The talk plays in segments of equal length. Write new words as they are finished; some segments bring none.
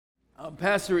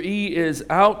Pastor E is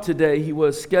out today. He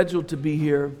was scheduled to be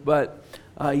here, but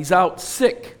he's out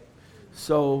sick.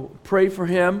 So pray for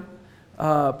him.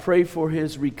 Pray for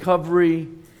his recovery,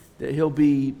 that he'll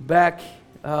be back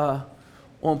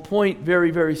on point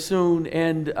very, very soon.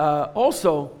 And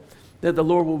also that the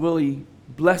Lord will really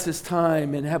bless his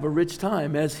time and have a rich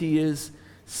time as he is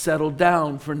settled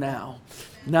down for now,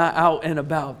 not out and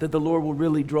about. That the Lord will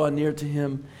really draw near to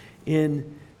him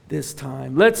in this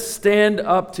time. Let's stand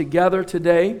up together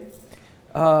today.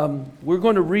 We're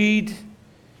going to read,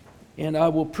 and I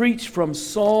will preach from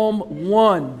Psalm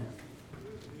 1.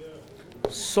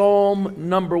 Psalm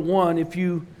number 1. If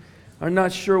you are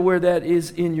not sure where that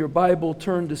is in your Bible,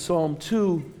 turn to Psalm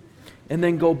 2 and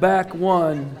then go back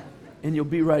 1 and you'll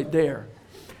be right there.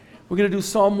 We're going to do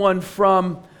Psalm 1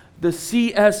 from the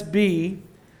CSB.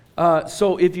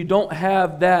 So if you don't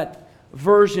have that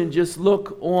version, just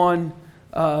look on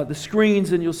the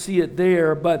screens and you'll see it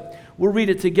there, but we'll read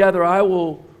it together. I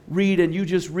will read and you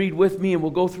just read with me and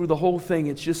we'll go through the whole thing.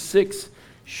 It's just 6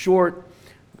 short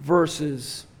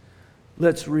verses.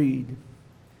 Let's read.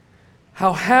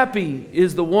 How happy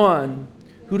is the one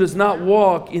who does not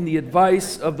walk in the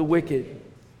advice of the wicked,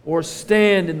 or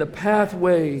stand in the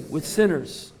pathway with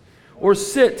sinners, or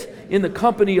sit in the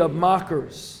company of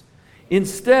mockers.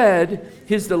 Instead,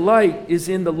 his delight is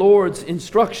in the Lord's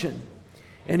instruction,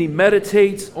 and he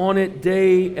meditates on it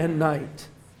day and night.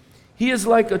 He is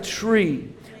like a tree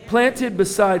planted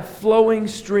beside flowing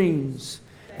streams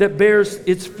that bears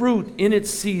its fruit in its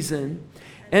season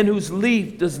and whose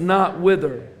leaf does not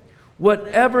wither.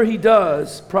 Whatever he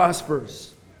does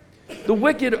prospers. The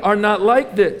wicked are not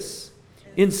like this.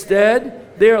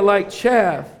 Instead, they are like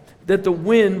chaff that the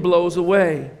wind blows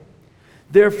away.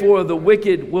 Therefore, the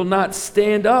wicked will not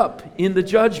stand up in the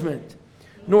judgment,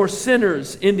 nor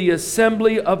sinners in the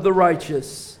assembly of the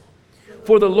righteous.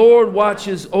 For the Lord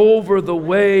watches over the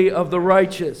way of the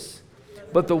righteous,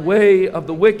 but the way of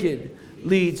the wicked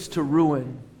leads to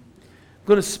ruin. I'm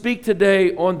going to speak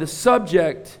today on the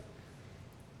subject,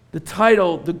 the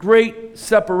title, The Great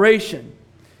Separation.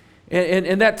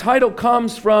 And that title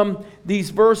comes from these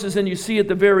verses, and you see at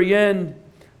the very end,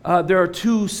 there are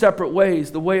 2 separate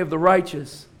ways, the way of the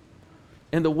righteous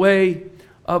and the way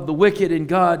of the wicked, and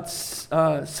God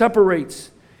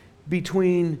separates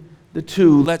between the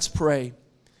 2. Let's pray.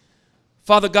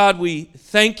 Father God, we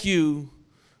thank you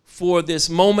for this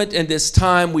moment and this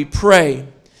time. We pray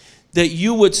that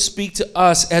you would speak to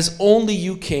us as only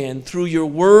you can through your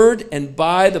word and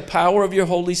by the power of your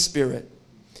Holy Spirit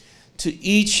to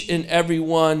each and every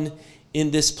one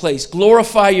in this place.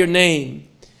 Glorify your name.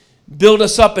 Build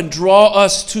us up and draw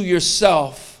us to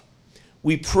yourself.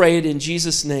 We pray it in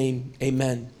Jesus' name.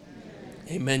 Amen.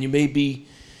 Amen. You may be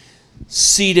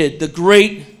seated. The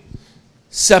great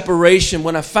separation.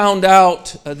 When I found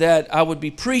out that I would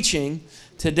be preaching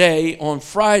today on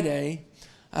Friday,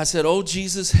 I said, oh,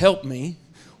 Jesus, help me.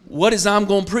 What is I'm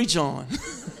going to preach on?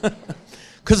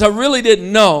 Because I really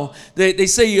didn't know. They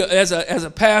say you, as a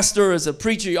pastor, as a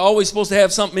preacher, you're always supposed to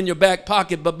have something in your back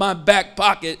pocket, but my back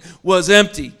pocket was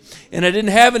empty. And I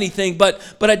didn't have anything, but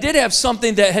I did have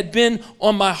something that had been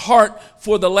on my heart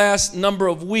for the last number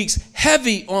of weeks,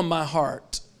 heavy on my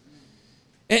heart.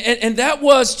 And that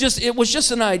was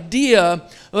just an idea,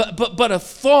 but a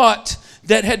thought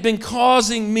that had been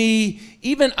causing me,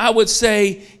 even I would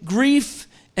say, grief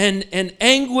and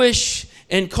anguish,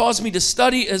 and caused me to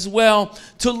study as well,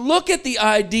 to look at the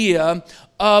idea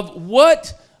of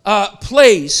what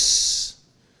place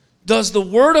does the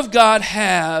Word of God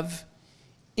have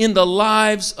in the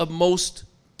lives of most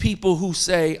people who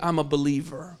say, I'm a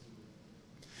believer.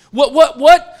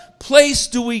 What place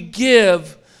do we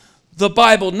give the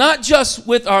Bible? Not just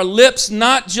with our lips,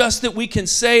 not just that we can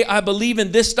say, I believe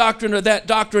in this doctrine or that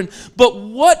doctrine, but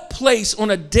what place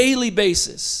on a daily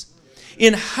basis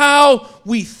in how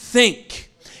we think,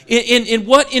 in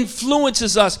what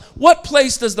influences us, what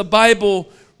place does the Bible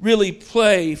really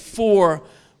play for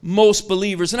most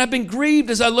believers? And I've been grieved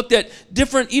as I looked at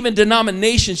different even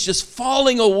denominations just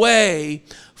falling away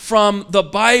from the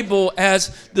Bible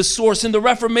as the source. In the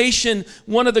Reformation,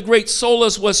 one of the great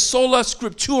solas was sola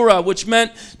scriptura, which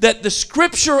meant that the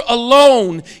Scripture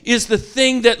alone is the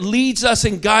thing that leads us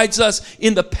and guides us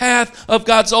in the path of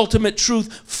God's ultimate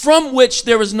truth, from which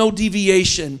there is no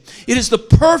deviation. It is the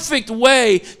perfect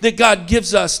way that God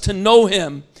gives us to know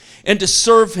Him and to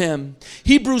serve Him.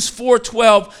 Hebrews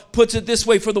 4:12 puts it this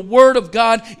way: for the Word of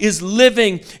God is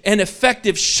living and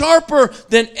effective, sharper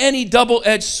than any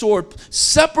double-edged sword,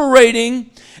 separating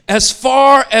as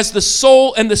far as the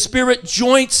soul and the spirit,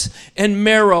 joints and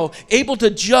marrow, able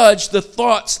to judge the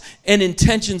thoughts and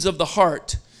intentions of the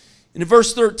heart. And in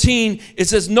verse 13, it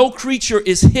says, no creature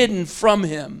is hidden from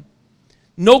him.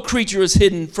 No creature is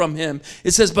hidden from him.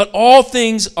 It says, but all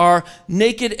things are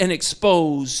naked and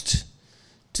exposed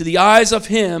to the eyes of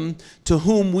him to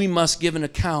whom we must give an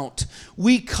account.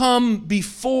 We come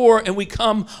before and we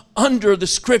come under the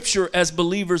scripture as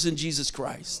believers in Jesus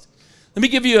Christ. Let me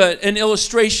give you an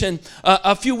illustration.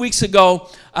 A few weeks ago,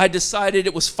 I decided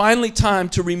it was finally time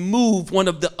to remove one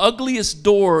of the ugliest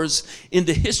doors in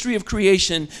the history of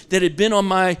creation that had been on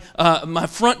my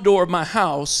front door of my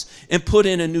house and put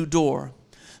in a new door.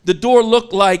 The door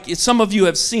looked like, some of you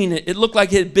have seen it, it looked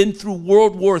like it had been through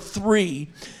World War III,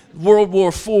 World War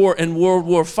IV, and World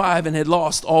War V and had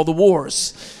lost all the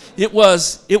wars. It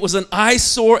was an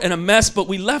eyesore and a mess, but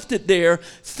we left it there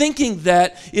thinking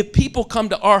that if people come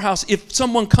to our house, if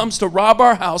someone comes to rob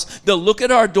our house, they'll look at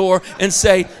our door and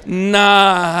say,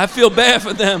 nah, I feel bad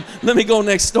for them. Let me go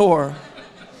next door.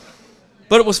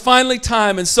 But it was finally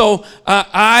time, and so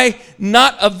I,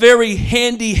 not a very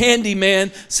handy man,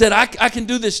 said, I can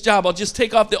do this job. I'll just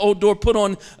take off the old door, put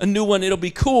on a new one, it'll be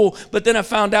cool. But then I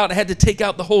found out I had to take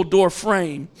out the whole door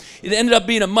frame. It ended up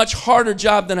being a much harder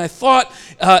job than I thought.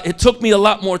 It took me a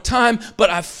lot more time, but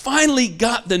I finally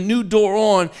got the new door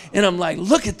on, and I'm like,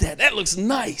 look at that, that looks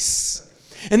nice.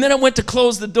 And then I went to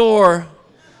close the door,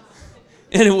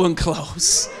 and it wouldn't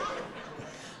close.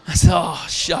 I said, oh,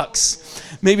 shucks.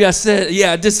 Maybe I said,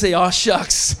 yeah, I did say, oh,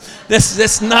 shucks.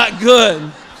 That's not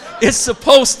good. It's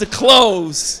supposed to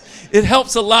close. It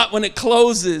helps a lot when it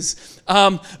closes.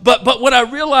 But what I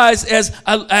realized as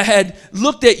I had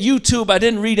looked at YouTube, I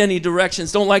didn't read any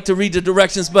directions. Don't like to read the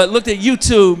directions, but looked at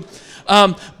YouTube.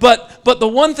 But the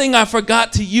one thing I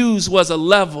forgot to use was a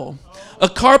level. A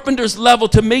carpenter's level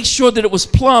to make sure that it was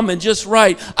plumb and just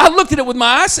right. I looked at it with my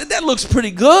eyes, said, that looks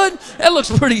pretty good. That looks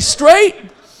pretty straight.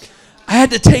 I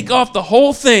had to take off the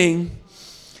whole thing,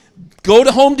 go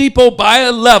to Home Depot, buy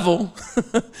a level,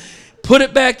 put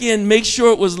it back in, make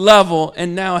sure it was level,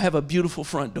 and now I have a beautiful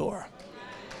front door.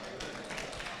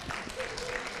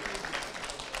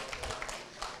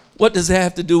 What does that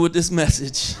have to do with this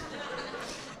message?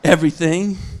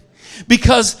 Everything.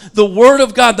 Because the Word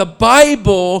of God, the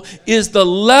Bible, is the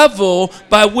level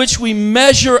by which we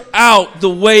measure out the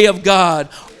way of God.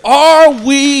 Are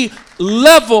we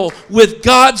level with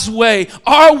God's way?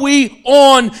 Are we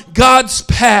on God's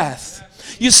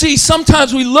path? You see,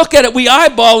 sometimes we look at it, we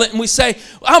eyeball it, and we say,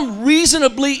 I'm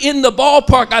reasonably in the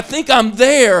ballpark. I think I'm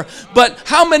there. But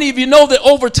how many of you know that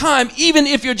over time, even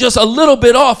if you're just a little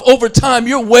bit off, over time,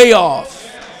 you're way off?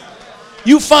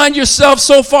 You find yourself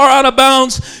so far out of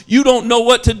bounds, you don't know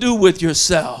what to do with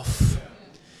yourself.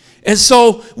 And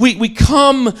so we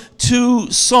come to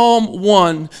Psalm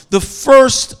 1, the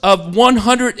first of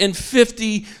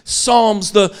 150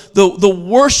 psalms, the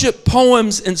worship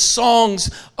poems and songs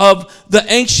of the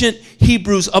ancient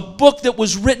Hebrews, a book that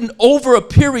was written over a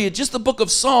period, just the book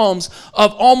of Psalms,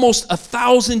 of almost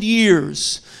 1,000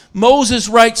 years. Moses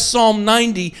writes Psalm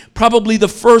 90, probably the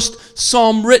first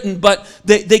psalm written, but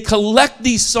they collect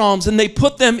these psalms and they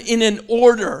put them in an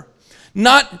order.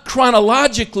 Not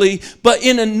chronologically, but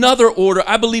in another order.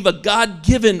 I believe a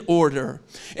God-given order.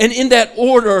 And in that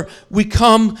order, we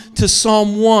come to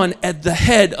Psalm 1 at the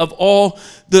head of all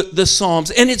the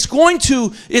Psalms. And it's going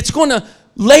to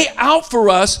lay out for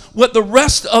us what the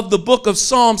rest of the book of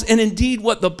Psalms, and indeed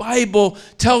what the Bible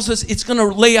tells us, it's going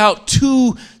to lay out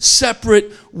two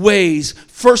separate ways.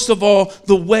 First of all,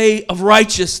 the way of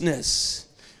righteousness.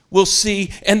 We'll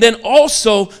see. And then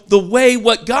also the way,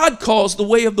 what God calls the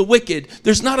way of the wicked.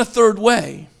 There's not a third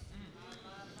way.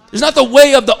 There's not the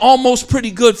way of the almost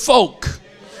pretty good folk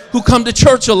who come to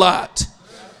church a lot.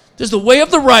 There's the way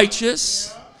of the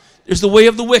righteous. There's the way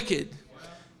of the wicked.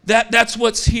 That's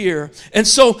what's here. And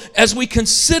so as we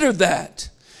consider that,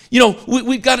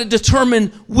 we've got to determine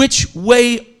which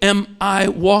way am I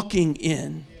walking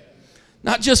in.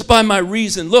 Not just by my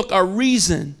reason. Look, our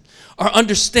reason, our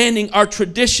understanding, our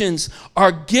traditions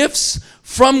are gifts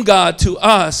from God to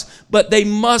us, but they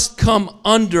must come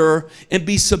under and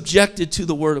be subjected to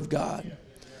the Word of God.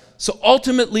 So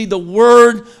ultimately, the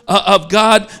Word of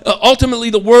God,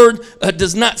 the Word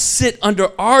does not sit under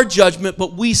our judgment,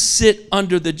 but we sit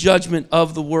under the judgment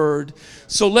of the Word.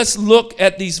 So let's look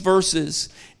at these verses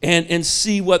and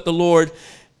see what the Lord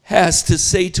has to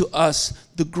say to us.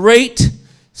 The great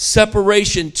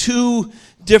separation, two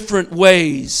different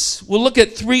ways. We'll look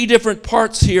at three different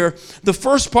parts here. The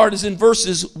first part is in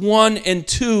verses 1 and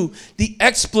 2, the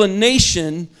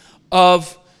explanation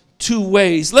of two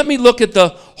ways. Let me look at the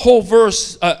whole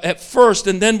verse at first,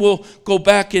 and then we'll go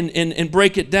back and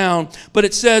break it down. But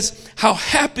it says, how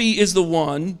happy is the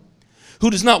one who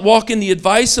does not walk in the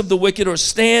advice of the wicked or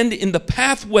stand in the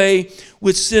pathway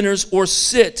with sinners or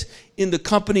sit in the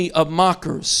company of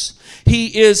mockers.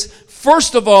 He is,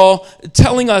 first of all,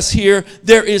 telling us here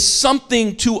there is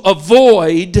something to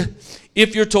avoid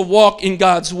if you're to walk in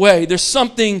God's way. There's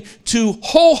something to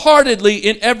wholeheartedly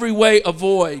in every way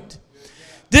avoid.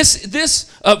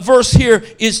 This verse here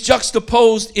is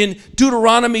juxtaposed in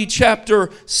Deuteronomy chapter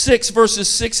 6, verses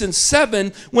 6 and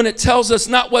 7, when it tells us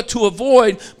not what to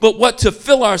avoid, but what to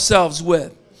fill ourselves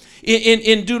with.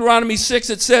 In Deuteronomy 6,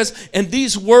 it says, "And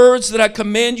these words that I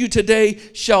command you today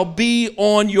shall be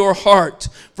on your heart."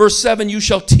 Verse 7, "You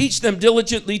shall teach them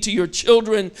diligently to your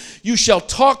children. You shall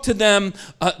talk to them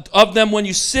of them when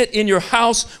you sit in your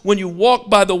house, when you walk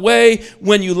by the way,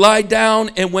 when you lie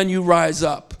down, and when you rise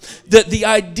up." The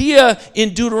idea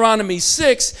in Deuteronomy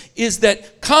 6 is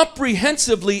that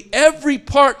comprehensively every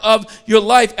part of your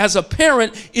life as a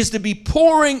parent is to be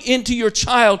pouring into your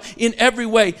child in every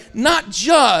way, not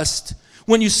just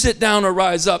when you sit down or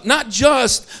rise up, not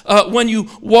just when you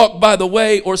walk by the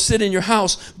way or sit in your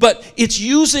house, but it's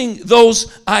using those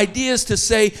ideas to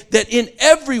say that in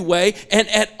every way and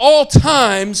at all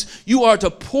times you are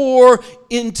to pour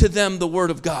into them the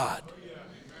Word of God.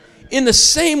 In the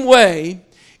same way,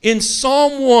 in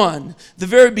Psalm 1, the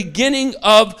very beginning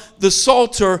of the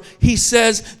Psalter, he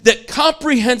says that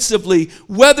comprehensively,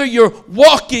 whether you're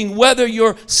walking, whether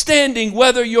you're standing,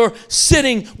 whether you're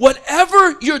sitting,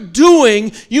 whatever you're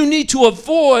doing, you need to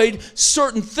avoid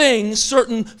certain things,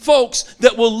 certain folks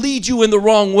that will lead you in the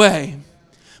wrong way.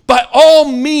 By all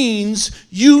means,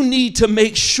 you need to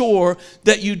make sure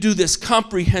that you do this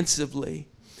comprehensively.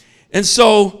 And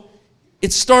so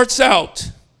it starts out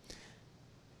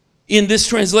in this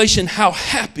translation, how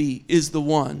happy is the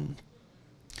one.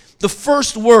 The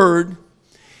first word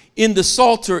in the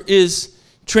Psalter is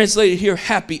translated here,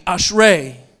 happy,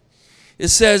 ashrei. It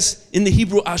says in the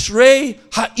Hebrew, ashrei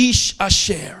ha'ish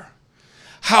asher.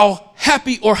 How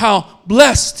happy or how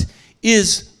blessed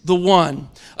is the one.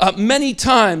 Many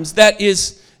times that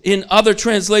is in other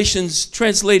translations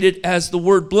translated as the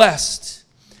word blessed.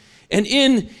 And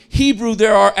in Hebrew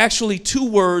there are actually two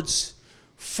words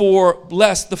for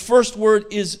blessed. The first word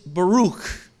is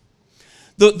Baruch.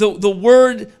 The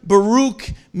word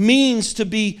Baruch means to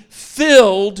be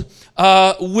filled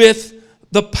with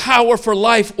the power for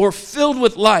life or filled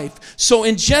with life. So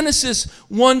in Genesis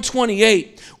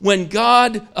 1:28, when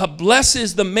God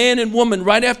blesses the man and woman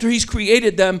right after he's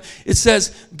created them, it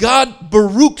says, God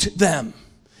Baruched them.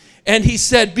 And he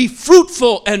said, be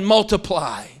fruitful and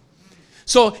multiply.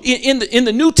 So in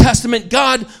the New Testament,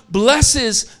 God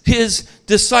blesses his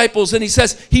disciples, and he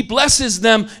says he blesses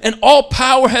them, and all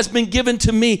power has been given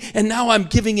to me, and now I'm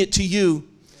giving it to you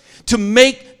to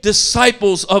make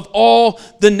disciples of all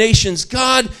the nations.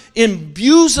 God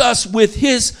imbues us with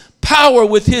his power,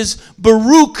 with his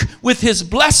Baruch, with his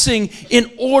blessing,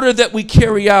 in order that we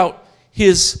carry out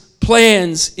his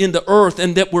plans in the earth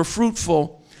and that we're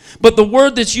fruitful. But the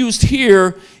word that's used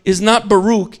here is not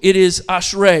Baruch, it is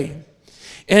Ashrei.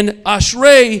 And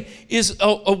ashrei is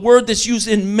a word that's used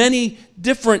in many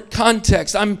different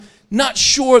contexts. I'm not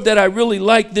sure that I really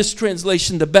like this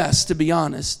translation the best, to be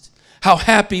honest. How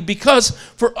happy, because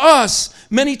for us,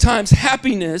 many times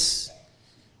happiness,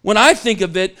 when I think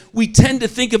of it, we tend to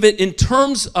think of it in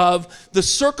terms of the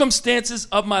circumstances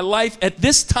of my life at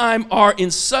this time are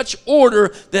in such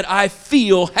order that I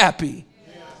feel happy.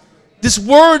 This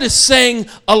word is saying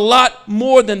a lot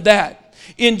more than that.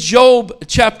 In Job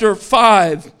chapter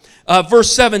 5,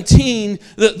 verse 17,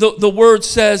 the word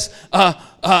says,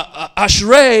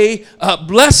 Ashrei,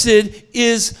 blessed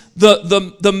is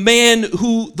the man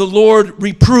who the Lord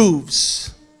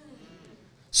reproves.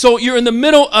 So you're in the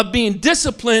middle of being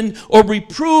disciplined or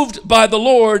reproved by the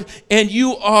Lord, and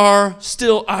you are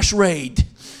still ashrayed.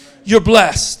 You're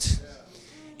blessed.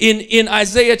 In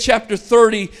Isaiah chapter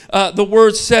 30, the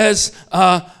word says,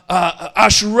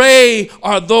 Ashrei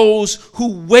are those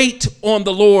who wait on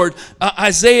the Lord.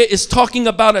 Isaiah is talking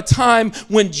about a time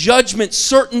when judgment,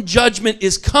 certain judgment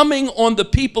is coming on the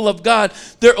people of God.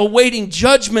 They're awaiting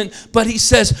judgment, but he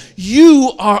says,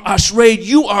 you are Ashrei,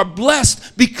 you are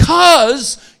blessed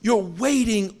because you're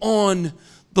waiting on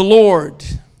the Lord.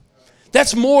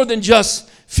 That's more than just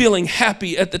feeling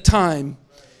happy at the time.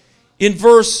 In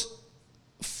verse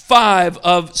 5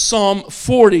 of Psalm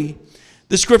 40,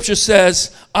 the scripture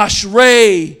says,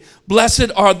 Ashrei,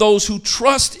 blessed are those who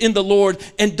trust in the Lord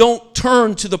and don't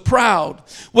turn to the proud.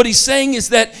 What he's saying is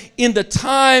that in the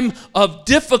time of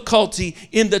difficulty,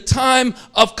 in the time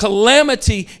of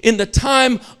calamity, in the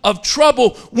time of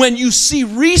trouble, when you see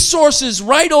resources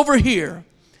right over here,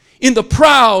 in the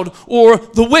proud or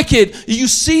the wicked. You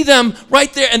see them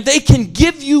right there, and they can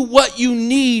give you what you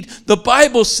need. The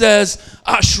Bible says,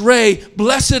 Ashrei,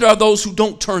 blessed are those who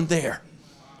don't turn there.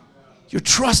 Your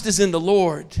trust is in the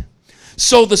Lord.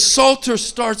 So the Psalter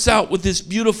starts out with this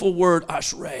beautiful word,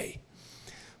 Ashrei.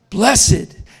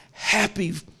 Blessed,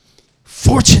 happy,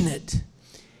 fortunate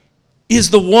is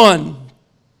the one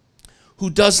who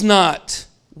does not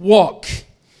walk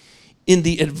in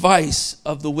the advice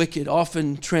of the wicked,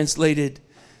 often translated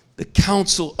the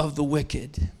counsel of the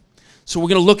wicked. So we're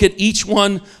going to look at each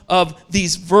one of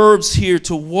these verbs here,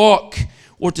 to walk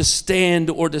or to stand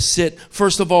or to sit.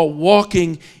 First of all,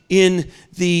 walking in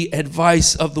the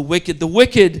advice of the wicked. The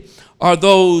wicked are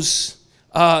those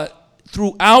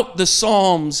throughout the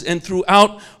Psalms and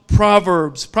throughout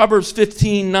Proverbs. Proverbs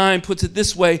 15:9 puts it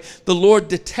this way: the Lord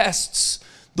detests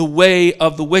the way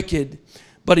of the wicked,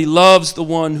 but he loves the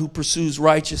one who pursues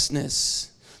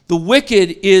righteousness. The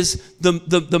wicked is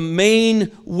the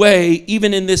main way,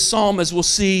 even in this psalm, as we'll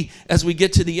see as we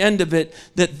get to the end of it,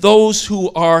 that those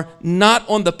who are not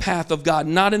on the path of God,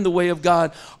 not in the way of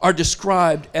God, are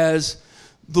described as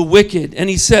the wicked. And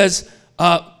he says,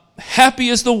 happy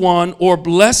is the one, or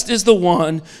blessed is the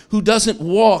one, who doesn't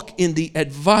walk in the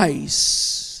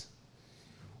advice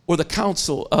or the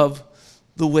counsel of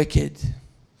the wicked.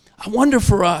 I wonder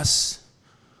for us,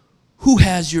 who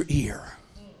has your ear?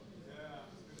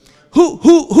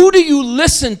 Who do you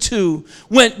listen to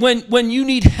when you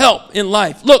need help in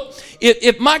life? Look,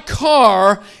 if my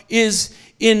car is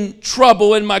in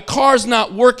trouble and my car's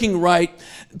not working right,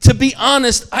 to be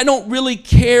honest, I don't really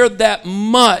care that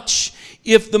much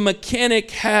if the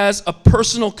mechanic has a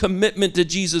personal commitment to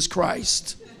Jesus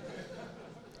Christ.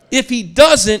 If he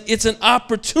doesn't, it's an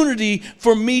opportunity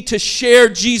for me to share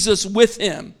Jesus with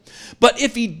him. But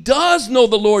if he does know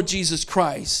the Lord Jesus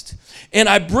Christ, and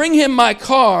I bring him my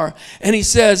car, and he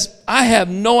says, I have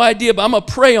no idea, but I'm going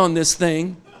to pray on this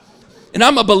thing, and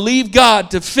I'm going to believe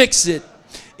God to fix it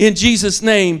in Jesus'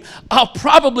 name, I'll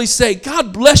probably say,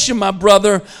 God bless you, my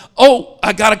brother. Oh,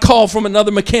 I got a call from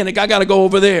another mechanic. I got to go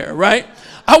over there, right?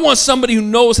 I want somebody who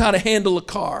knows how to handle a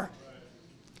car.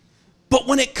 But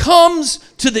when it comes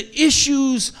to the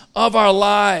issues of our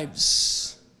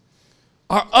lives,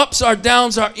 our ups, our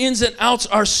downs, our ins and outs,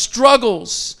 our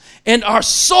struggles, and our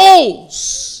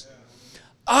souls,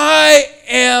 I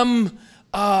am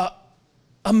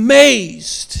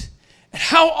amazed at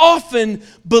how often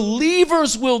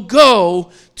believers will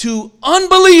go to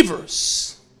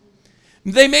unbelievers.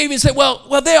 They may even say,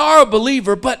 well, they are a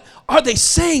believer, but are they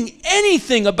saying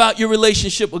anything about your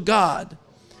relationship with God?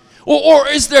 Or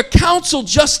is their counsel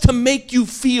just to make you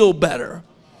feel better?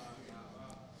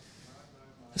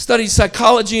 I studied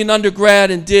psychology in undergrad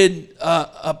and did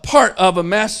a part of a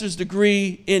master's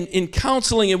degree in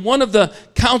counseling. And one of the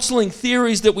counseling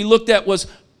theories that we looked at was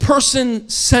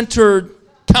person-centered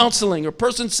counseling or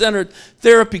person-centered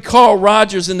therapy. Carl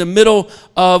Rogers, in the middle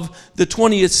of the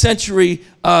 20th century,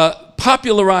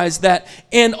 popularized that.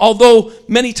 And although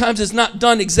many times it's not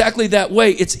done exactly that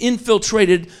way, it's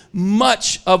infiltrated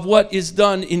much of what is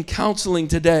done in counseling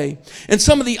today. And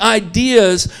some of the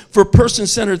ideas for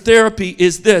person-centered therapy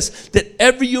is this: that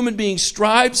every human being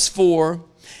strives for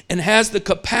and has the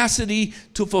capacity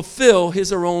to fulfill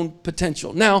his or her own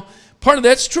potential. Now, part of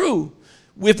that's true.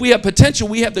 If we have potential,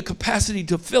 we have the capacity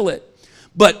to fill it.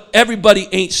 But everybody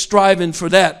ain't striving for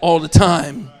that all the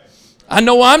time. I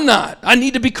know I'm not. I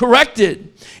need to be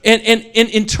corrected. And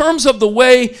in terms of the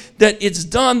way that it's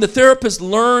done, the therapist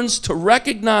learns to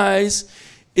recognize,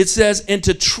 it says, and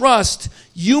to trust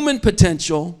human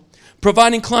potential,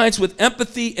 providing clients with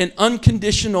empathy and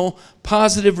unconditional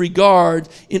positive regard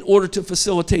in order to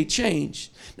facilitate change.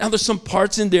 Now, there's some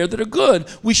parts in there that are good.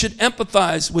 We should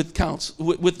empathize with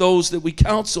those that we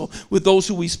counsel, with those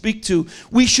who we speak to.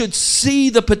 We should see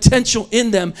the potential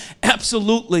in them,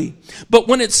 absolutely. But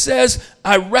when it says,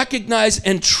 I recognize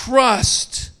and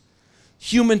trust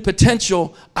human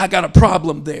potential, I got a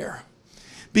problem there.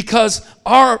 Because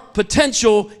our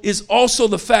potential is also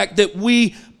the fact that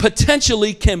we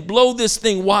potentially can blow this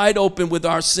thing wide open with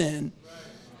our sin.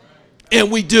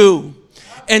 And we do.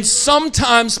 And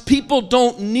sometimes people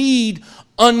don't need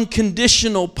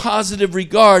unconditional positive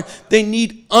regard. They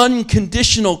need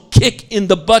unconditional kick in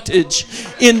the buttage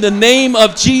in the name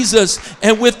of Jesus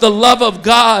and with the love of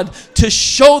God to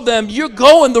show them, you're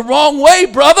going the wrong way,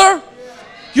 brother.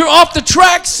 You're off the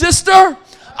track, sister.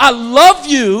 I love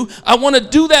you. I want to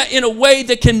do that in a way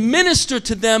that can minister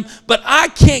to them, but I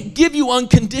can't give you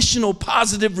unconditional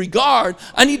positive regard.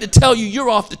 I need to tell you, you're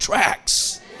off the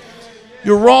tracks.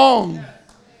 You're wrong.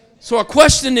 So our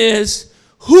question is,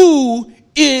 who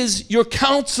is your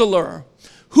counselor?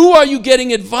 Who are you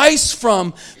getting advice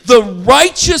from? The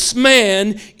righteous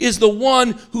man is the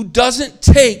one who doesn't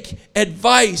take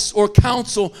advice or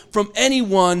counsel from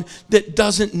anyone that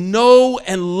doesn't know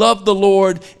and love the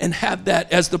Lord and have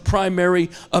that as the primary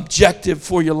objective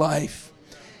for your life.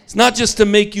 It's not just to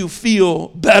make you feel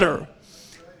better.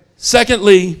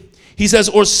 Secondly, he says,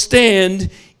 or stand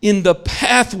in the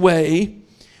pathway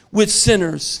with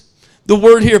sinners. The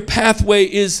word here, pathway,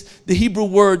 is the Hebrew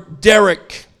word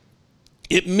derek.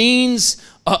 It means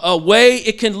a way.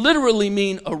 It can literally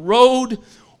mean a road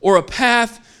or a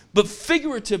path, but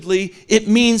figuratively, it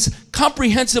means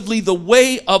comprehensively the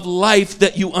way of life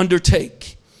that you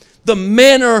undertake, the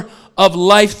manner of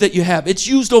life that you have. It's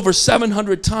used over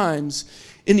 700 times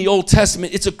in the Old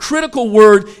Testament. It's a critical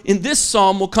word in this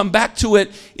psalm. We'll come back to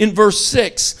it in verse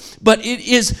 6, but it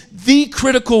is the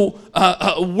critical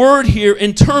word here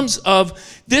in terms of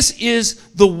this is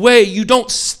the way. You don't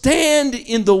stand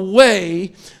in the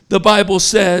way, the Bible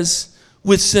says,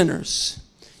 with sinners.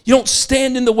 You don't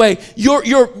stand in the way.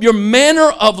 Your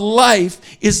manner of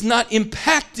life is not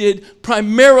impacted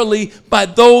primarily by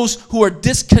those who are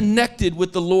disconnected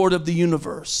with the Lord of the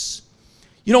universe.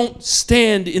 You don't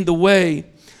stand in the way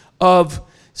of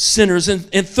sinners.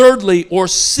 And thirdly, or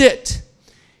sit,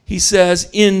 he says,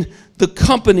 in the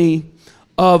company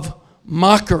of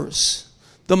mockers.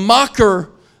 The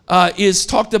mocker is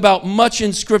talked about much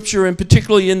in Scripture, and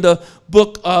particularly in the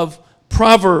book of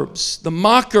Proverbs. The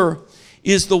mocker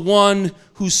is the one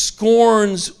who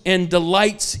scorns and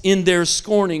delights in their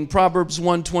scorning, Proverbs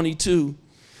 1:22.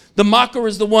 The mocker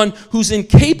is the one who's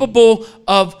incapable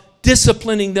of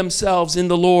disciplining themselves in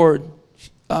the Lord,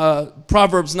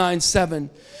 Proverbs 9:7.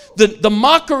 The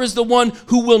mocker is the one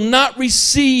who will not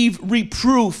receive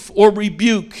reproof or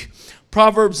rebuke,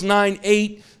 Proverbs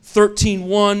 9:8,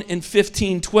 13:1, and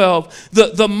 15:12.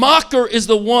 The mocker is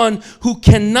the one who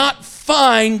cannot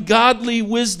find godly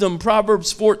wisdom,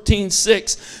 Proverbs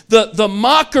 14:6. The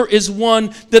mocker is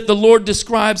one that the Lord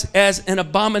describes as an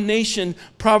abomination,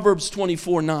 Proverbs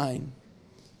 24:9.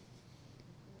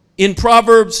 In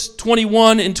Proverbs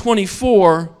 21 and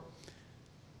 24,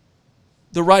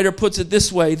 the writer puts it this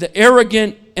way: the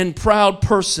arrogant and proud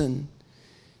person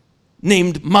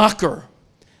named mocker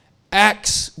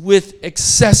acts with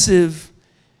excessive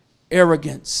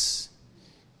arrogance.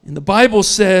 And the Bible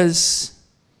says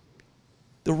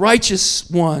the righteous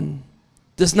one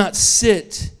does not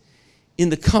sit in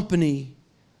the company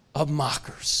of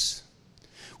mockers.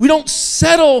 We don't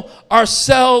settle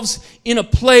ourselves in a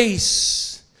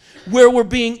place where we're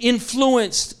being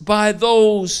influenced by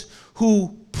those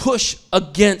who push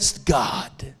against God.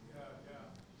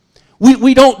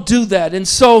 We don't do that. And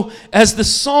so as the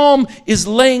psalm is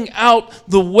laying out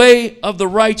the way of the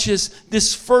righteous,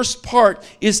 this first part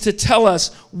is to tell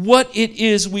us what it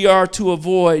is we are to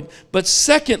avoid. But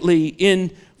secondly,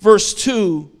 in verse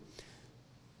 2,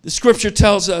 the scripture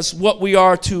tells us what we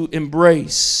are to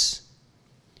embrace.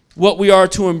 What we are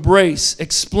to embrace,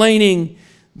 explaining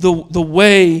the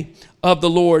way of the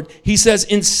Lord. He says,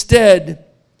 instead,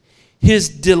 his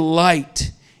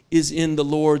delight is in the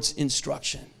Lord's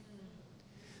instruction.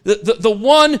 The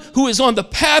one who is on the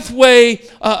pathway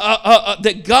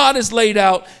that God has laid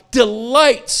out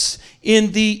delights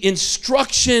in the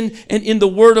instruction and in the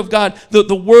Word of God.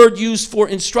 The word used for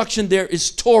instruction there is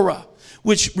Torah,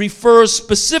 which refers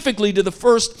specifically to the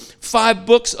first 5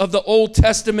 books of the Old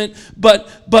Testament, but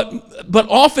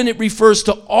often it refers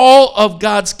to all of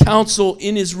God's counsel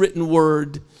in His written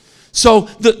Word. So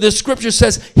the scripture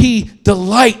says He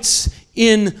delights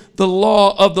in the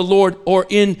law of the Lord, or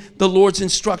in the Lord's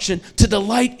instruction. To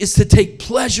delight is to take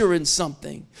pleasure in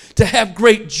something, to have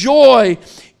great joy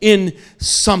in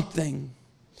something.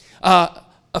 A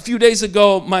few days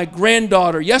ago, my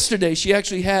granddaughter, yesterday, she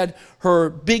actually had her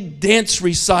big dance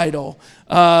recital,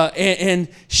 and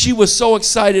she was so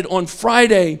excited. On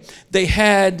Friday, they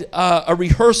had a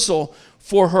rehearsal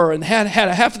for her and had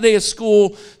a half a day of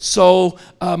school. So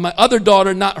my other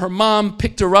daughter, not her mom,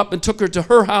 picked her up and took her to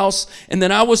her house, and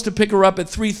then I was to pick her up at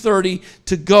 3:30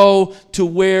 to go to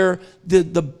where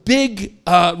the big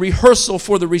rehearsal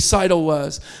for the recital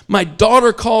was. My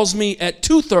daughter calls me at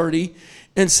 2:30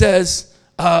 and says,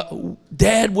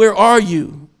 Dad, where are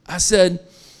you? I said,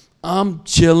 I'm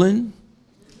chilling.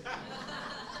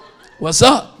 What's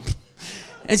up?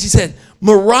 And she said,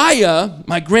 Mariah,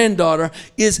 my granddaughter,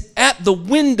 is at the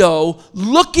window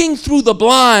looking through the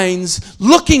blinds,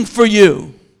 looking for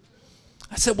you.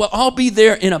 I said, well, I'll be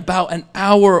there in about an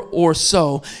hour or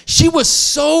so. She was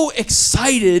so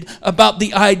excited about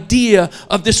the idea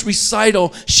of this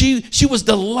recital. She was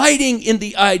delighting in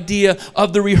the idea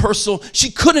of the rehearsal.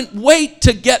 She couldn't wait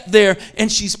to get there,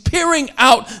 and she's peering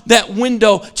out that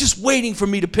window, just waiting for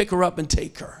me to pick her up and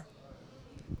take her.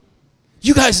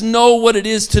 You guys know what it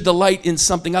is to delight in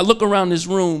something. I look around this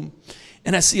room,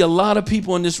 and I see a lot of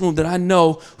people in this room that I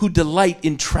know who delight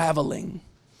in traveling.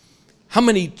 How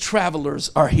many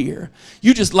travelers are here?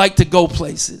 You just like to go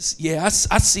places. Yeah, I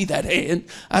see that hand.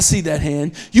 I see that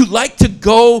hand. You like to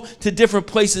go to different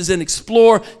places and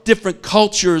explore different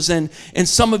cultures. And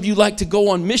some of you like to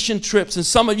go on mission trips. And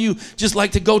some of you just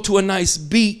like to go to a nice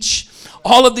beach.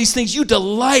 All of these things, you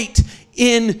delight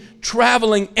in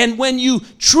traveling. And when you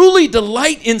truly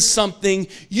delight in something,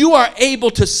 you are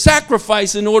able to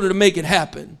sacrifice in order to make it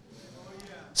happen.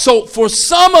 So for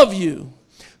some of you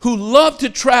who love to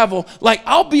travel, like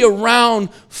I'll be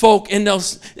around folk and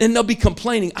they'll be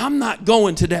complaining, I'm not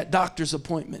going to that doctor's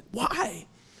appointment. Why?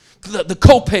 The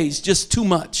copay's just too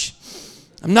much.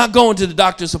 I'm not going to the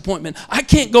doctor's appointment. I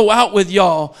can't go out with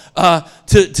y'all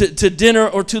to dinner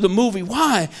or to the movie.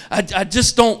 Why? I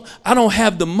don't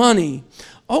have the money.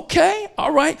 Okay,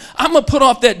 all right. I'm going to put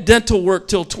off that dental work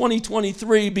till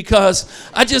 2023 because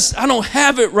I don't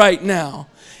have it right now.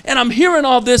 And I'm hearing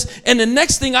all this, and the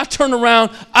next thing I turn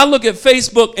around, I look at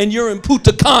Facebook, and you're in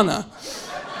Punta Cana.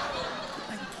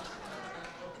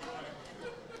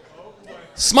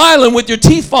 Smiling with your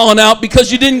teeth falling out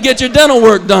because you didn't get your dental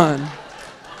work done.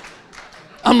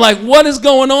 I'm like, what is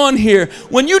going on here?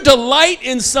 When you delight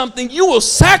in something, you will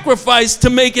sacrifice to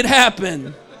make it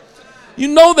happen. You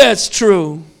know that's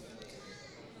true.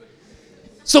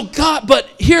 So God, but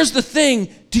here's the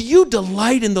thing. Do you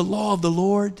delight in the law of the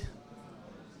Lord?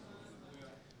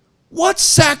 What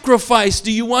sacrifice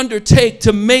do you undertake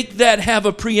to make that have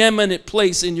a preeminent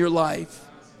place in your life?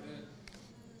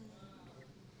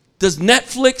 Does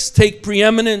Netflix take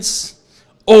preeminence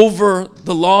over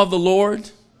the law of the Lord?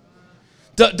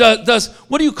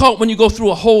 What do you call it when you go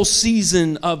through a whole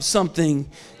season of something,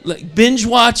 like binge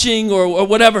watching or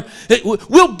whatever?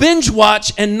 We'll binge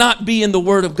watch and not be in the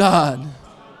Word of God.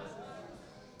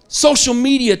 Social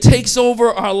media takes over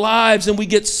our lives and we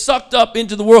get sucked up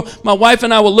into the world. My wife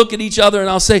and I will look at each other and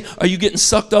I'll say, are you getting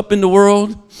sucked up in the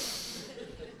world?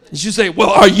 And she'll say, well,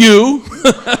 are you?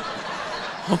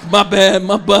 Oh, my bad,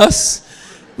 my bus.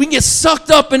 We can get sucked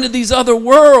up into these other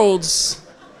worlds.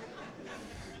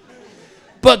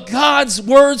 But God's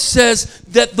word says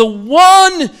that the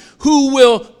one who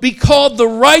will be called the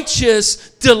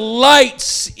righteous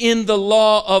delights in the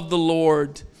law of the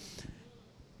Lord.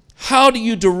 How do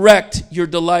you direct your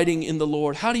delighting in the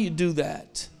Lord? How do you do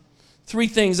that? 3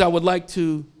 things I would like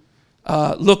to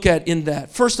look at in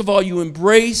that. First of all, you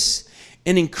embrace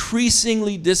an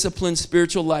increasingly disciplined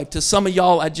spiritual life. To some of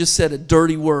y'all, I just said a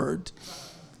dirty word.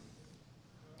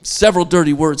 Several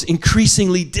dirty words.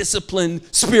 Increasingly disciplined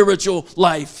spiritual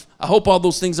life. I hope all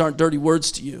those things aren't dirty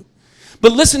words to you.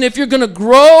 But listen, if you're going to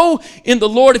grow in the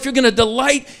Lord, if you're going to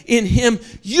delight in Him,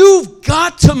 you've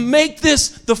got to make this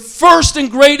the first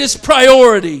and greatest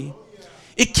priority.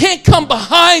 It can't come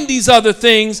behind these other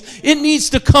things. It needs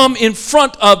to come in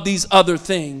front of these other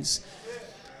things.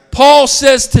 Paul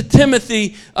says to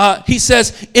Timothy, he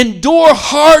says, endure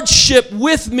hardship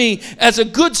with me as a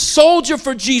good soldier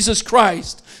for Jesus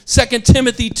Christ. 2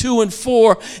 Timothy 2 and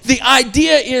 4. The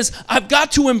idea is I've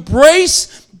got to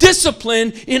embrace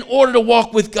discipline in order to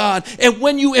walk with God. And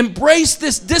when you embrace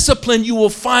this discipline, you will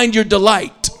find your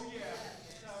delight.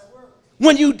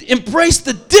 When you embrace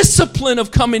the discipline of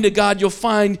coming to God, you'll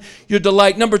find your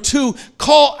delight. Number 2,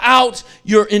 call out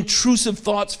your intrusive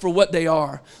thoughts for what they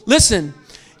are. Listen,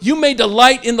 you may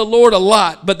delight in the Lord a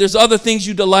lot, but there's other things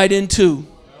you delight in too.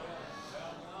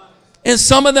 And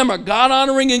some of them are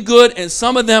God-honoring and good, and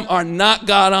some of them are not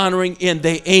God-honoring and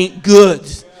they ain't good.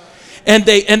 And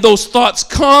those thoughts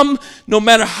come no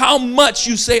matter how much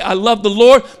you say, I love the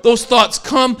Lord, those thoughts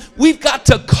come. We've got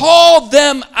to call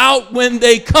them out when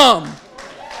they come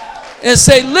and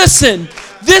say, listen,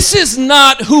 this is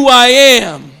not who I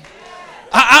am.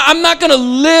 I'm not going to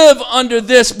live under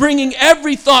this, bringing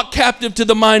every thought captive to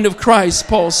the mind of Christ,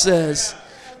 Paul says.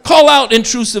 Call out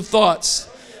intrusive thoughts.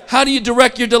 How do you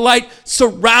direct your delight?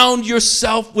 Surround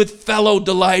yourself with fellow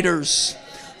delighters.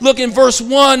 Look, in verse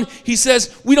 1, he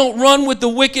says, we don't run with the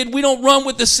wicked, we don't run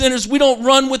with the sinners, we don't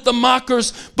run with the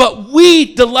mockers, but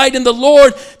we delight in the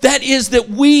Lord. That is, that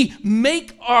we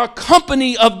make our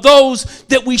company of those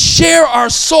that we share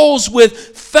our souls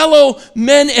with, fellow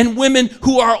men and women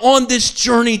who are on this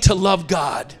journey to love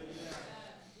God.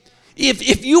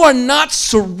 If you are not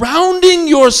surrounding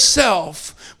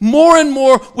yourself more and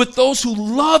more with those who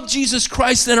love Jesus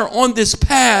Christ and are on this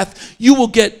path, you will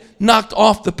get knocked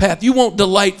off the path. You won't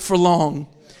delight for long.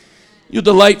 You'll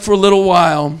delight for a little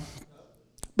while.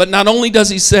 But not only does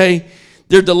he say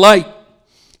their delight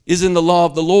is in the law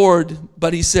of the Lord,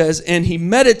 but he says, and he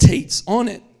meditates on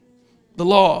it, the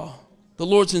law, the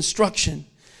Lord's instruction,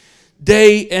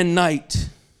 day and night.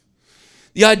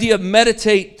 The idea of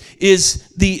meditate is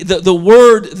the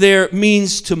word there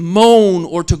means to moan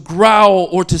or to growl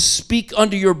or to speak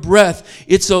under your breath.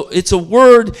 It's a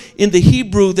word in the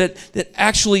Hebrew that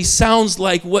actually sounds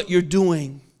like what you're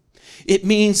doing. It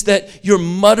means that you're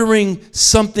muttering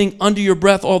something under your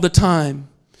breath all the time.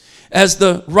 As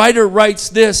the writer writes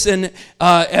this, and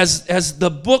as the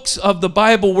books of the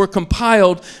Bible were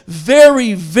compiled,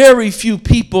 very, very few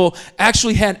people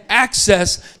actually had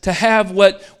access to have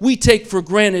what we take for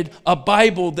granted, a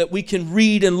Bible that we can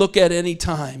read and look at any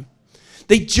time.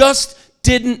 They just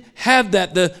didn't have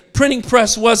that. The printing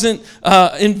press wasn't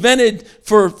invented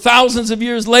for thousands of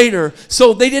years later,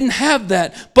 so they didn't have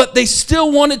that. But they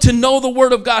still wanted to know the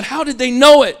Word of God. How did they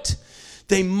know it?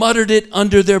 They muttered it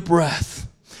under their breath.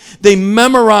 They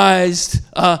memorized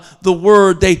the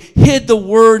Word. They hid the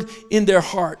Word in their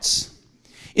hearts.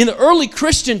 In the early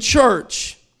Christian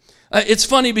church, it's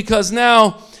funny because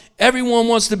now everyone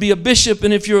wants to be a bishop,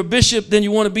 and if you're a bishop, then you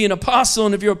want to be an apostle,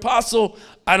 and if you're an apostle,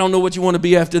 I don't know what you want to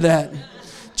be after that.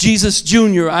 Jesus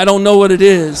Jr., I don't know what it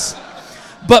is.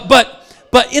 But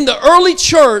in the early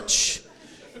church,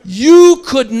 you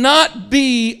could not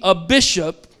be a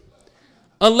bishop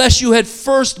unless you had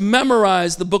first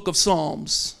memorized the book of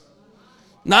Psalms.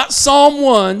 Not Psalm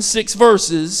 1, 6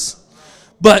 verses,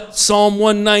 but Psalm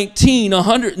 119,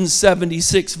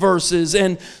 176 verses,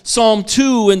 and Psalm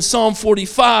 2 and Psalm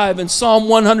 45 and Psalm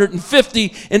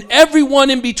 150 and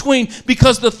everyone in between,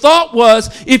 because the thought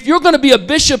was, if you're going to be a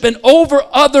bishop and over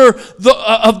other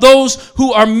of those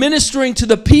who are ministering to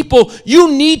the people,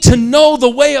 you need to know the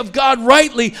way of God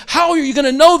rightly. How are you going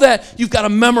to know that? You've got to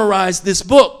memorize this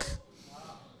book.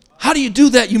 How do you do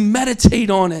that? You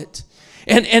meditate on it.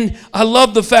 And I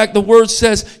love the fact the word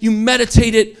says you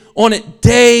meditate on it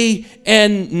day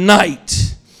and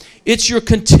night. It's your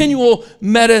continual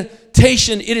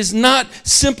meditation. It is not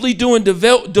simply doing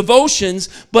devotions,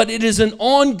 but it is an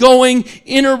ongoing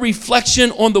inner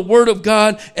reflection on the Word of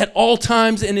God at all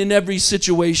times and in every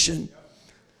situation.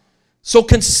 So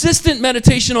consistent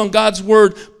meditation on God's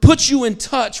Word puts you in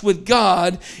touch with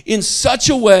God in such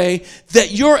a way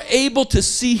that you're able to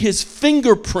see His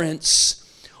fingerprints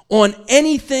on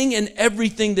anything and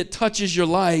everything that touches your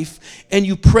life, and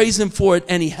you praise Him for it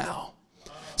anyhow.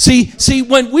 See,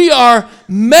 when we are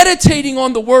meditating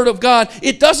on the Word of God,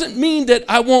 it doesn't mean that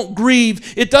I won't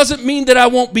grieve. It doesn't mean that I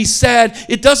won't be sad.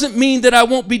 It doesn't mean that I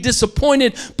won't be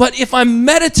disappointed. But if I'm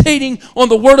meditating on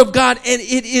the Word of God and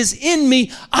it is in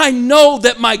me, I know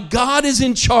that my God is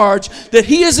in charge, that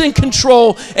He is in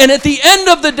control, and at the end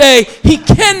of the day,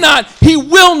 He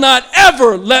will not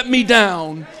ever let me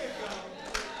down.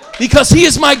 Because He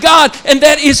is my God, and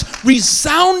that is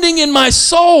resounding in my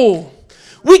soul.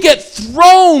 We get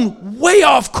thrown way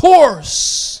off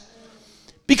course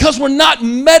because we're not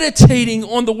meditating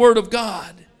on the Word of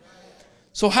God.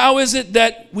 So how is it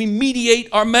that we mediate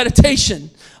our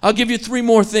meditation? I'll give you 3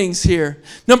 more things here.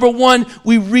 Number 1,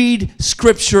 we read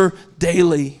Scripture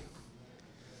daily.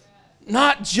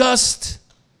 Not just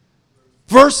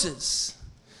verses.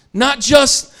 Not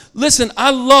just, listen,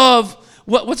 I love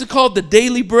what's it called? The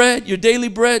daily bread, your daily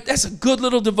bread. That's a good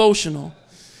little devotional.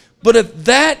 But if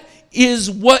that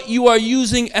is what you are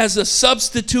using as a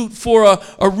substitute for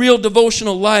a real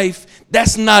devotional life,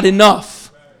 that's not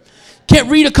enough. Can't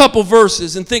read a couple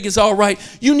verses and think it's all right.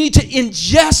 You need to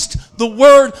ingest the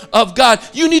Word of God.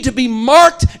 You need to be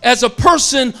marked as a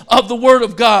person of the Word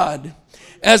of God,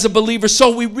 as a believer.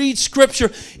 So we read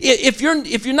Scripture. If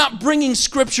you're not bringing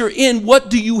Scripture in, what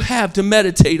do you have to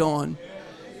meditate on?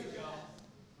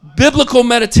 Biblical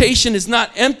meditation is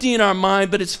not emptying our mind,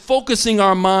 but it's focusing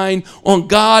our mind on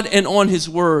God and on His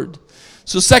Word.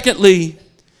 So secondly,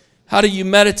 how do you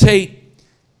meditate?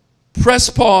 Press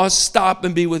pause, stop,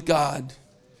 and be with God.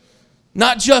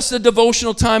 Not just a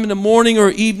devotional time in the morning or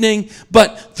evening,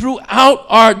 but throughout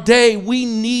our day, we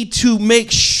need to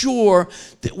make sure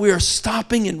that we are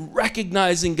stopping and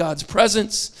recognizing God's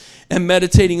presence and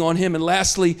meditating on Him. And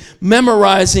lastly,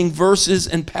 memorizing verses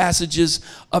and passages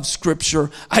of Scripture.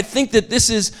 I think that this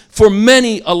is, for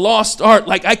many, a lost art.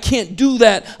 Like, I can't do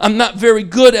that. I'm not very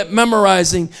good at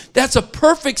memorizing. That's a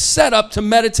perfect setup to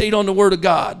meditate on the Word of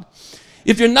God.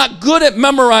 If you're not good at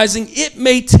memorizing, it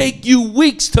may take you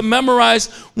weeks to memorize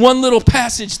one little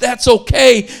passage. That's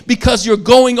okay, because you're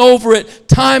going over it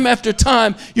time after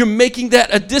time. You're making that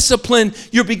a discipline.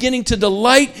 You're beginning to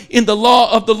delight in the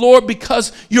law of the Lord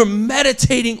because you're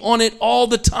meditating on it all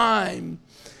the time.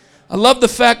 I love the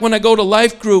fact when I go to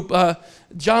Life Group,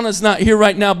 Jana's not here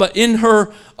right now, but in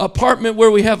her apartment where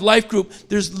we have Life Group,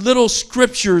 there's little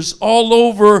scriptures all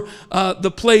over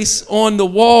the place on the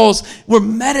walls. We're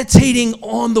meditating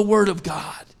on the Word of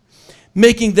God,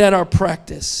 making that our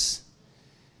practice.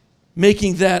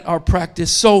 Making that our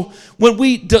practice. So when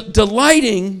we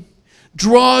delighting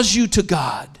draws you to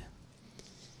God,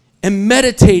 and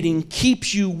meditating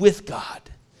keeps you with God.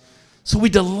 So we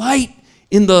delight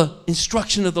in the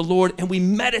instruction of the Lord, and we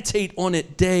meditate on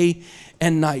it day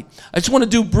and night. I just want to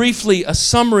do briefly a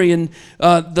summary, and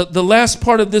the last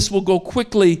part of this will go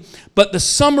quickly, but the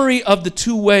summary of the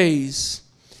two ways.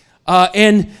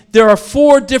 And there are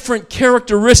 4 different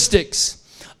characteristics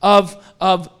of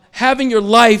having your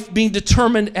life being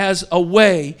determined as a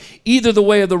way, either the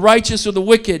way of the righteous or the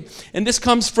wicked. And this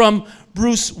comes from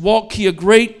Bruce Waltke, a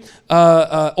great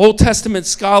Old Testament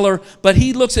scholar, but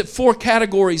he looks at 4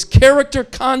 categories: character,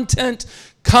 content,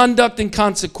 conduct, and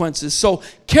consequences. So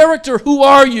character, who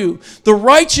are you? The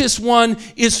righteous one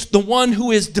is the one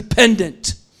who is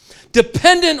dependent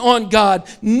on God,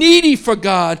 needy for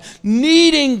God,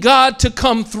 needing God to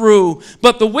come through.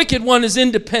 But the wicked one is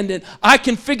independent. I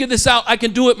can figure this out. I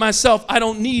can do it myself. I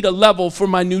don't need a level for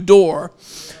my new door.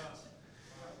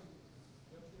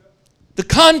 The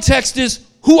context is,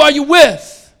 who are you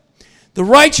with? The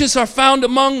righteous are found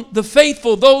among the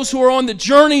faithful, those who are on the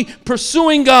journey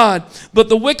pursuing God. But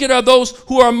the wicked are those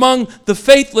who are among the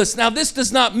faithless. Now, this does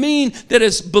not mean that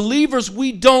as believers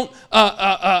we don't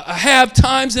have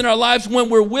times in our lives when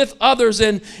we're with others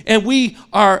and we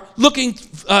are looking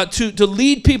to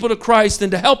lead people to Christ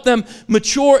and to help them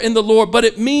mature in the Lord. But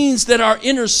it means that our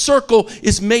inner circle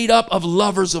is made up of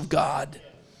lovers of God.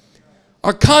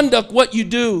 Our conduct, what you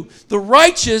do. The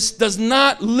righteous does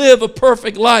not live a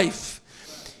perfect life.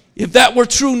 If that were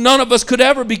true, none of us could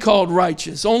ever be called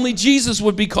righteous. Only Jesus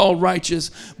would be called righteous.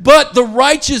 But the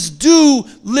righteous do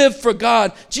live for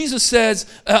God. Jesus says,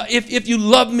 if you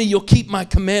love me, you'll keep my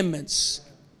commandments.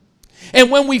 And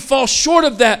when we fall short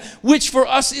of that, which for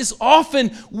us is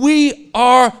often, we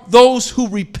are those who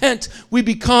repent. We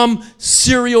become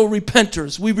serial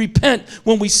repenters. We repent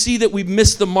when we see that we've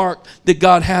missed the mark that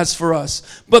God has for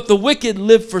us. But the wicked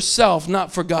live for self,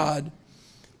 not for God.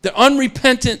 They're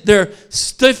unrepentant, they're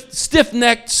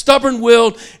stiff-necked,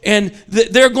 stubborn-willed, and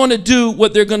they're going to do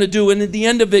what they're going to do. And at the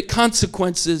end of it,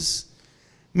 consequences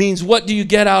means, what do you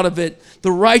get out of it?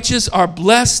 The righteous are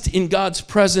blessed in God's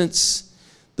presence.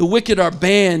 The wicked are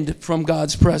banned from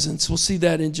God's presence. We'll see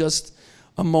that in just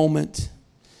a moment.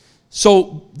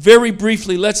 So very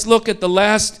briefly, let's look at the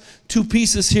last 2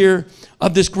 pieces here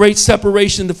of this great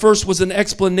separation. The first was an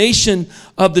explanation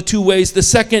of the 2 ways. The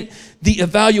second, the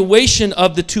evaluation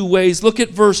of the 2 ways. Look at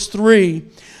verse 3.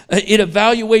 It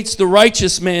evaluates the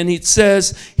righteous man. It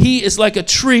says, he is like a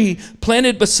tree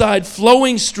planted beside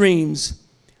flowing streams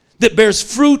that bears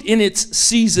fruit in its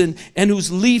season and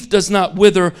whose leaf does not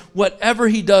wither. Whatever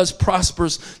he does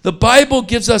prospers. The Bible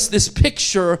gives us this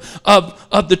picture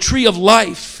of the tree of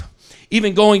life.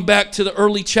 Even going back to the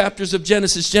early chapters of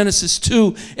Genesis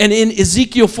 2, and in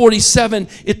Ezekiel 47,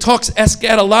 it talks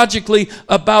eschatologically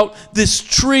about this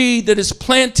tree that is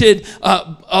planted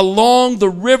along the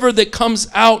river that comes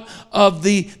out of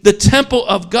the temple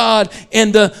of God,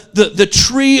 and the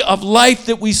tree of life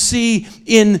that we see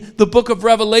in the book of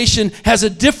Revelation has a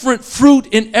different fruit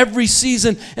in every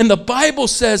season. And the Bible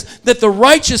says that the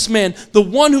righteous man, the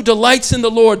one who delights in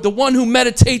the Lord, the one who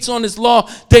meditates on his law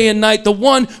day and night, the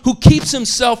one who keeps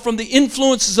himself from the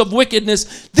influences of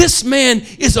wickedness, this man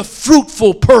is a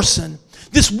fruitful person.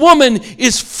 This woman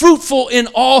is fruitful in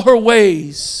all her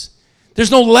ways.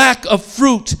 There's no lack of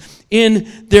fruit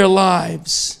in their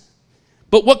lives.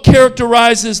 But what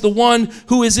characterizes the one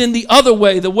who is in the other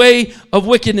way, the way of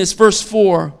wickedness? Verse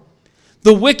 4.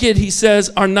 The wicked, he says,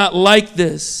 are not like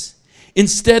this.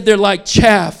 Instead, they're like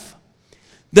chaff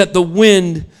that the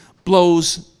wind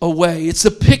blows away. It's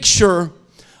a picture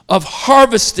of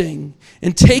harvesting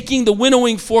and taking the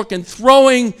winnowing fork and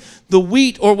throwing the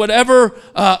wheat or whatever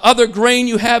other grain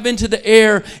you have into the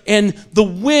air, and the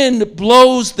wind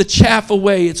blows the chaff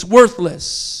away. It's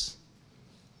worthless.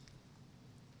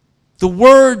 The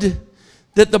word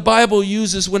that the Bible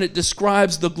uses when it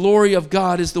describes the glory of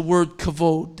God is the word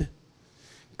kavod.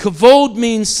 Kavod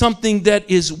means something that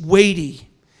is weighty,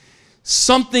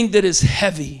 something that is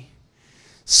heavy,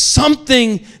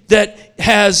 something that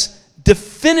has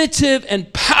definitive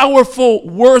and powerful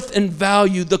worth and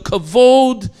value, the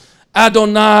kavod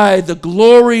Adonai, the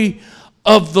glory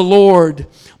of the Lord.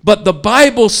 But the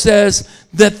Bible says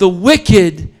that the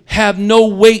wicked have no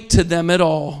weight to them at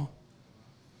all.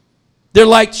 They're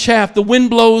like chaff. The wind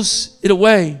blows it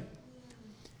away.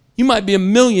 You might be a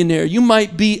millionaire. You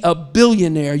might be a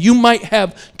billionaire. You might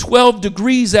have 12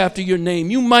 degrees after your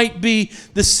name. You might be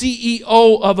the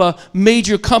CEO of a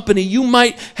major company. You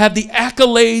might have the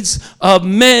accolades of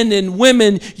men and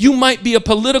women. You might be a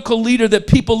political leader that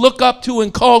people look up to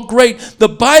and call great. The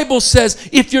Bible says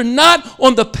if you're not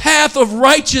on the path of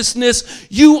righteousness,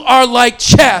 you are like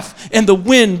chaff and the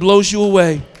wind blows you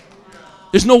away.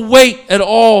 There's no weight at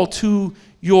all to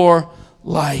your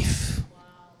life.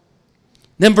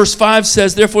 Then verse 5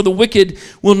 says, therefore the wicked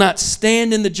will not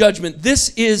stand in the judgment. This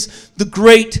is the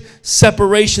great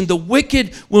separation. The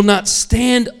wicked will not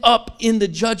stand up in the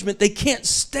judgment. They can't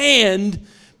stand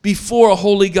before a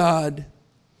holy God,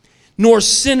 nor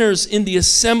sinners in the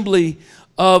assembly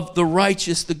of the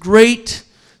righteous. The great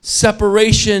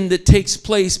separation that takes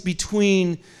place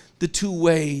between the two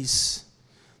ways.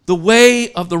 The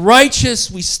way of the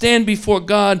righteous, we stand before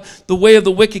God. The way of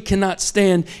the wicked cannot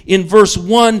stand. In verse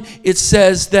 1, it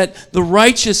says that the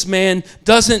righteous man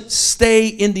doesn't stay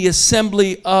in the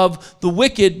assembly of the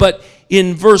wicked. But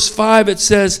in verse 5, it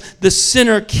says the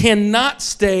sinner cannot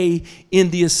stay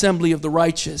in the assembly of the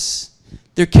righteous.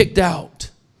 They're kicked out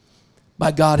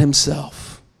by God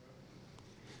himself.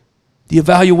 The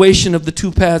evaluation of the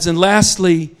two paths. And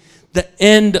lastly, the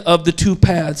end of the two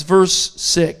paths. Verse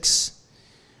 6.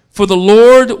 For the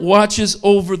Lord watches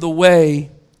over the way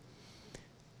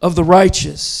of the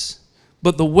righteous,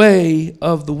 but the way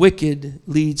of the wicked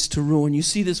leads to ruin. You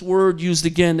see this word used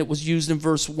again that was used in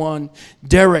verse 1,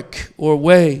 derek or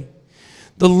way.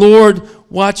 The Lord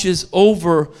watches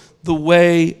over the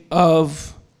way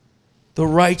of the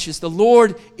righteous. The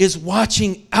Lord is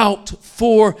watching out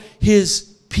for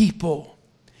his people.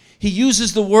 He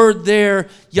uses the word there,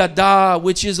 yada,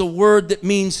 which is a word that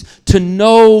means to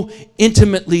know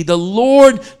intimately. The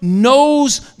Lord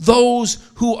knows those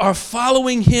who are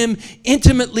following him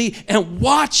intimately and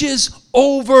watches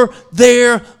over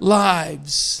their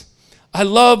lives. I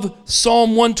love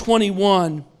Psalm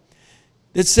 121.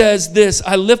 It says this,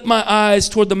 I lift my eyes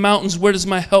toward the mountains. Where does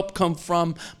my help come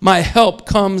from? My help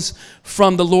comes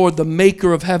from the Lord, the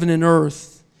maker of heaven and earth.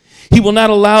 He will not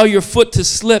allow your foot to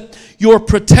slip. Your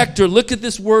protector. Look at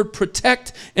this word,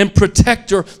 protect and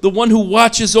protector. The one who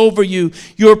watches over you.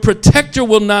 Your protector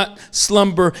will not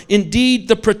slumber. Indeed,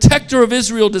 the protector of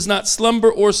Israel does not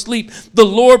slumber or sleep. The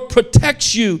Lord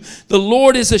protects you. The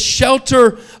Lord is a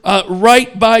shelter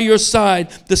right by your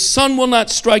side. The sun will not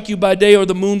strike you by day or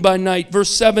the moon by night. Verse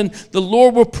 7, the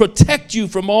Lord will protect you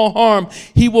from all harm.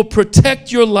 He will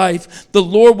protect your life. The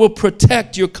Lord will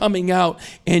protect your coming out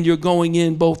and your going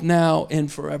in both now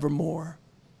and forevermore.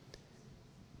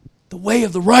 The way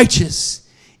of the righteous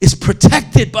is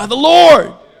protected by the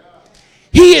Lord.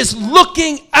 He is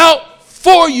looking out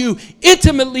for you,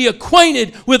 intimately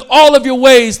acquainted with all of your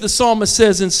ways, the psalmist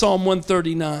says in Psalm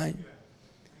 139.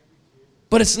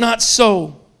 But it's not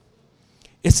so.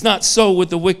 It's not so with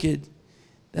the wicked.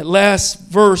 That last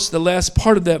verse, the last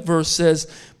part of that verse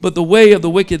says, but the way of the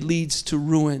wicked leads to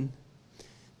ruin.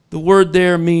 The word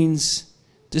there means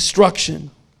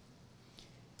destruction.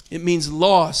 It means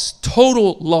loss,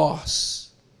 total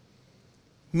loss.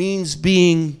 Means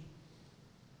being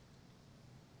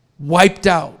wiped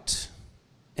out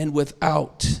and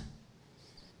without.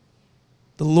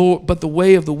 The Lord, but the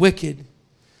way of the wicked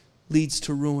leads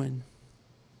to ruin.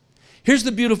 Here's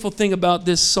the beautiful thing about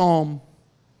this psalm.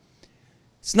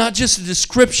 It's not just a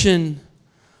description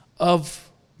of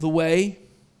the way,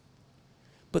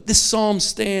 but this psalm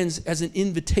stands as an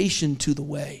invitation to the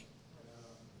way.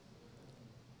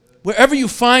 Wherever you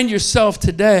find yourself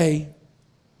today,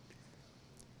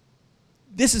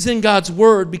 this is in God's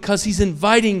word because he's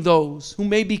inviting those who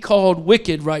may be called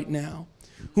wicked right now,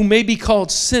 who may be called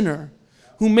sinner,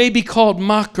 who may be called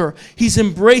mocker. He's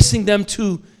embracing them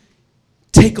to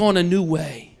take on a new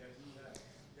way,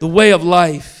 the way of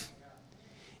life.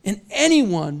 And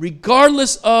anyone,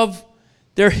 regardless of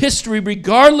their history,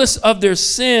 regardless of their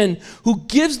sin, who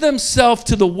gives themselves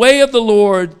to the way of the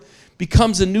Lord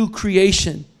becomes a new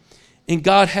creation. And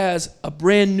God has a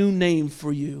brand new name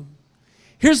for you.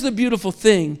 Here's the beautiful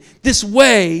thing. This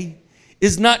way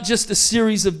is not just a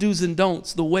series of do's and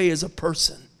don'ts. The way is a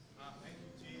person.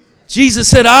 Jesus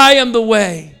said, I am the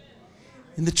way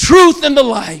and the truth and the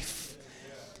life.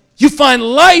 You find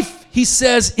life, he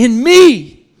says, in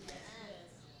me.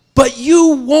 But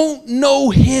you won't know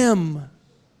him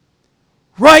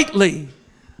rightly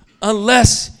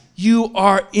unless you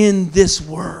are in this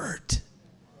word.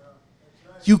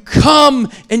 You come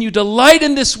and you delight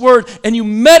in this word and you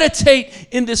meditate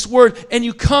in this word and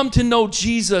you come to know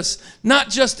Jesus, not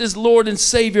just as Lord and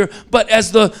Savior, but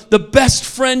as the best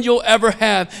friend you'll ever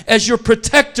have, as your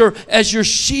protector, as your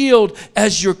shield,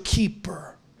 as your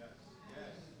keeper.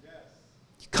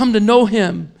 You come to know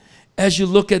him as you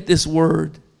look at this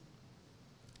word.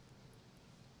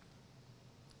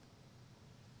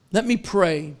 Let me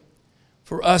pray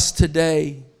for us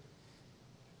today.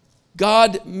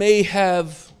 God may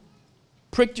have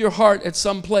pricked your heart at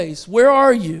some place. Where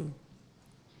are you?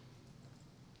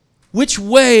 Which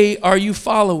way are you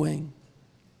following?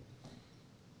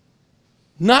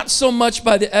 Not so much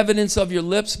by the evidence of your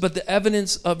lips, but the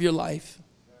evidence of your life.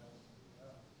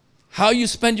 How you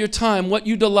spend your time, what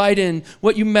you delight in,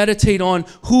 what you meditate on,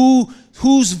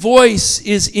 whose voice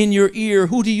is in your ear,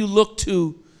 who do you look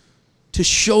to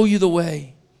show you the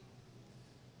way?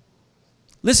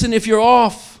 Listen, if you're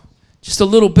off just a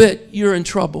little bit, you're in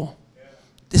trouble.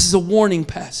 This is a warning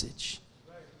passage.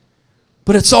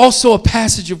 But it's also a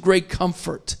passage of great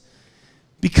comfort.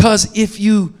 Because if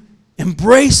you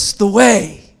embrace the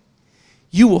way,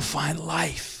 you will find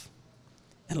life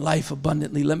and life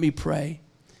abundantly. Let me pray.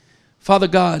 Father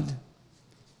God,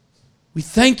 we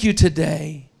thank you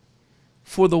today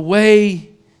for the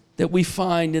way that we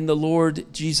find in the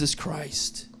Lord Jesus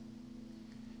Christ.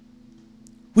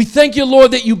 We thank you,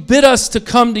 Lord, that you bid us to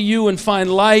come to you and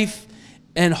find life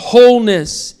and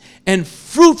wholeness and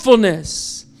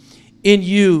fruitfulness in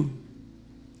you.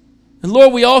 And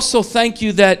Lord, we also thank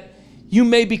you that you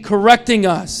may be correcting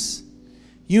us.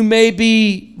 You may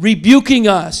be rebuking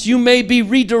us. You may be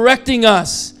redirecting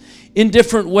us in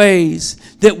different ways,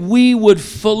 that we would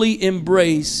fully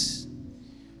embrace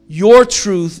your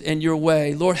truth and your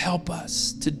way. Lord, help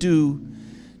us to do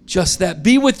just that.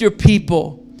 Be with your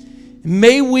people.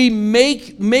 May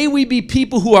we be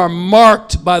people who are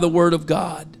marked by the word of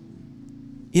God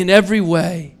in every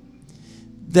way,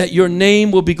 that your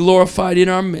name will be glorified in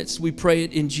our midst. We pray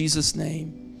it in Jesus'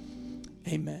 name.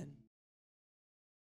 Amen.